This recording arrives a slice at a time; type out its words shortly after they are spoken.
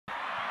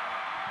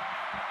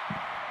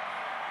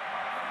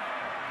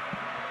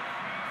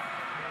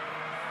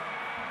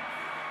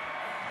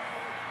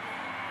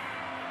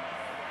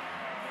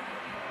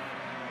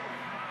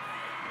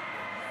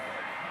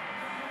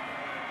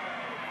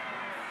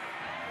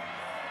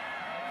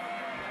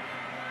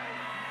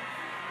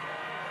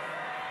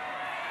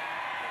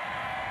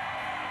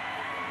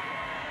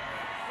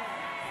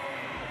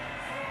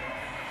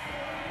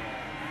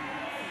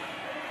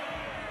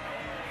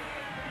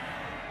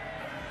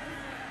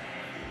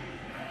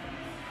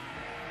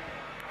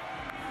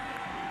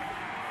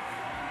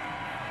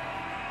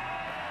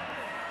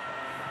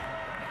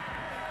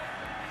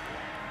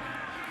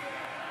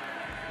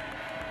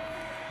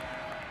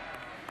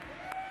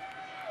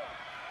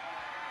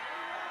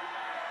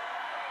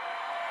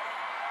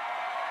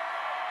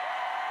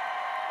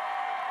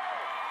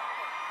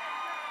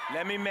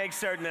Let me make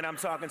certain that I'm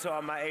talking to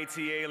all my AT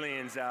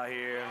aliens out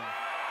here.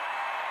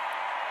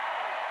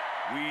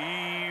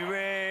 We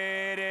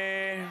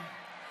ready?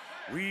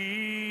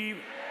 We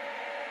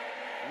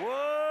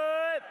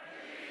what?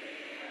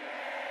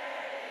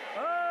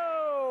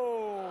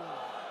 Oh,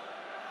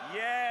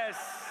 yes,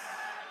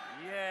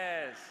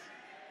 yes.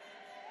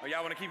 Oh,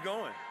 y'all want to keep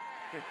going?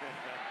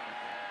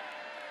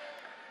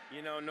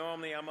 You know,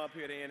 normally I'm up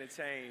here to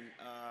entertain,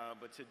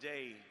 but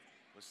today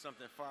was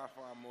something far,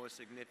 far more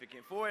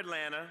significant for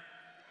Atlanta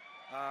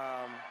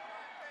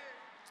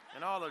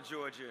and all of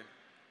Georgia.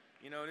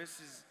 You know,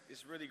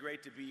 it's really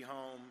great to be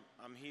home.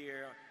 I'm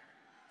here,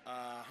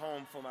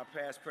 home for my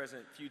past,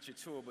 present, future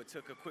tour, but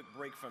took a quick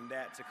break from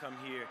that to come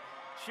here,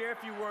 share a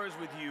few words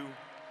with you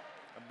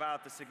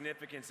about the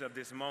significance of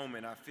this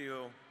moment. I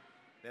feel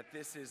that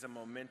this is a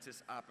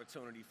momentous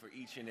opportunity for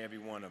each and every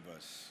one of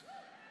us.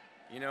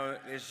 You know,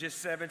 it's just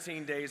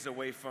 17 days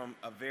away from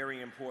a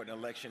very important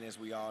election, as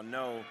we all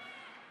know,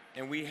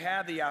 and we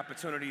have the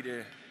opportunity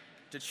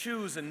to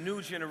choose a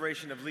new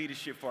generation of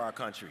leadership for our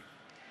country.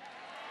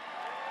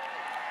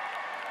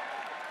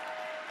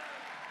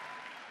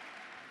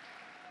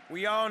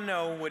 We all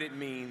know what it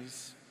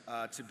means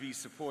to be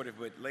supportive,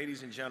 but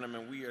ladies and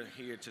gentlemen, we are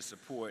here to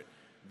support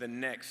the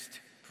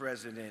next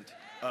President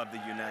of the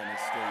United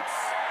States,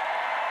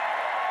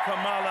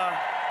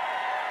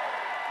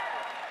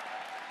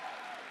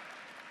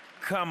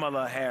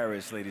 Kamala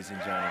Harris, ladies and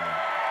gentlemen.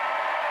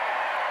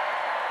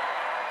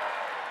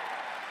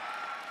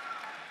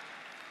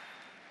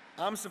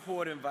 I'm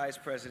supporting Vice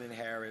President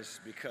Harris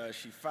because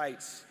she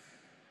fights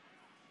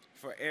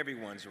for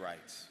everyone's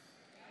rights,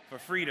 for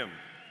freedom.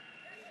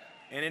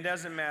 And it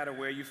doesn't matter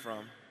where you're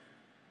from.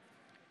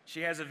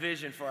 She has a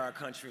vision for our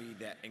country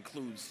that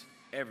includes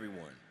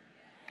everyone.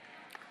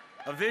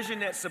 A vision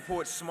that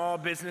supports small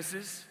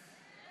businesses,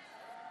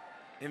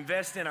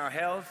 invests in our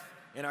health,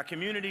 in our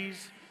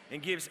communities,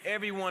 and gives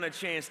everyone a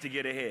chance to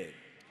get ahead.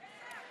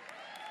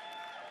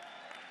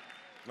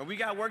 But we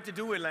got work to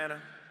do,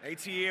 Atlanta.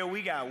 ATL,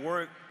 we got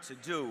work to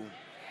do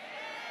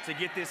to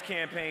get this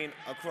campaign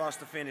across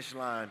the finish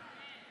line.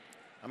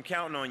 I'm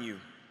counting on you.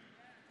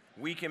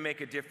 We can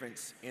make a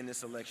difference in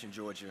this election,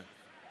 Georgia,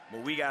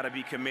 but we gotta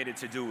be committed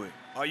to do it.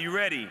 Are you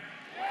ready?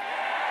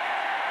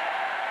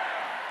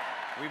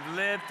 We've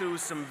lived through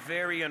some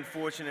very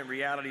unfortunate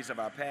realities of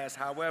our past.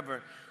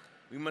 However,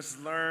 we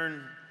must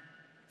learn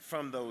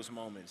from those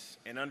moments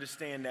and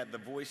understand that the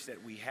voice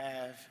that we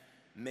have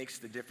makes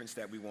the difference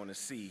that we want to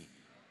see.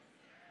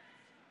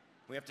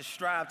 We have to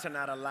strive to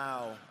not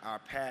allow our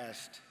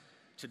past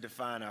to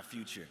define our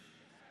future.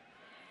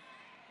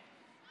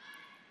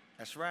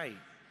 That's right.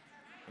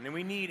 And then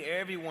we need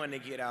everyone to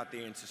get out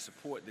there and to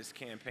support this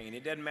campaign.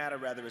 It doesn't matter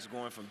whether it's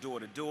going from door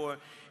to door.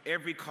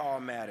 Every call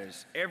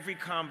matters. Every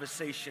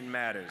conversation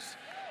matters.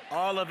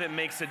 All of it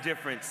makes a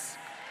difference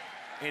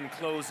in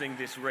closing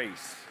this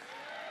race.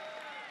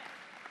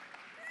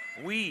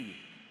 We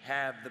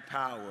have the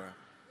power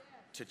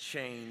to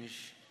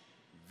change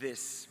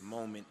this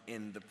moment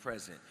in the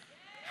present.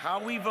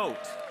 How we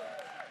vote,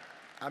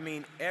 I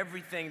mean,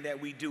 everything that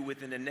we do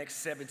within the next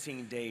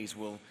 17 days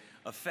will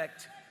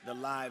affect the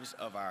lives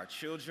of our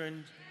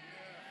children,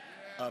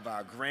 of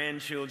our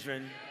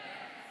grandchildren,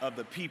 of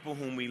the people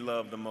whom we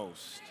love the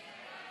most.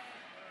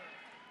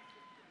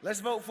 Let's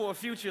vote for a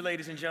future,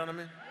 ladies and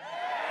gentlemen.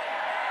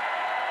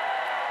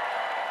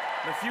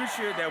 The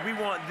future that we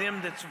want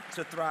them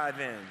to thrive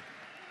in.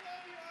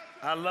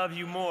 I love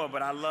you more,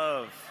 but I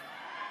love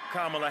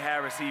Kamala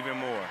Harris even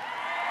more.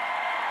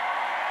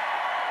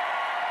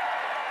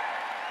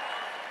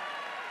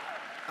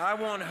 I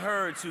want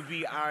her to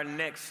be our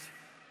next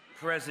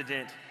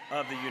President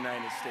of the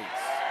United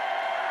States.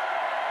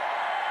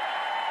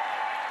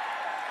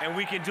 And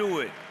we can do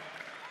it,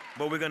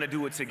 but we're gonna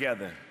do it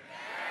together.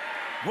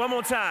 One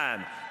more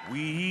time.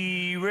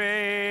 We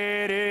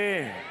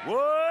ready?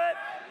 What?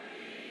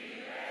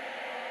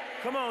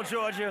 Come on,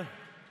 Georgia.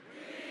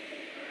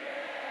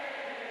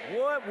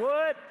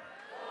 What?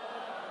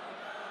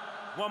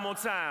 One more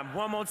time,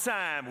 one more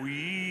time.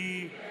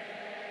 We.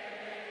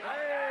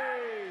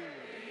 Hey.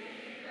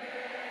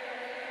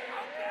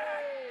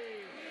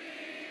 Okay.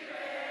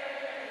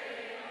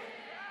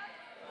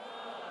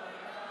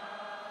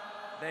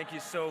 Thank you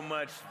so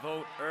much.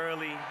 Vote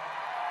early.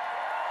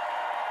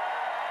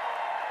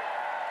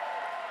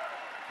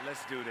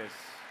 Let's do this.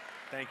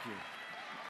 Thank you.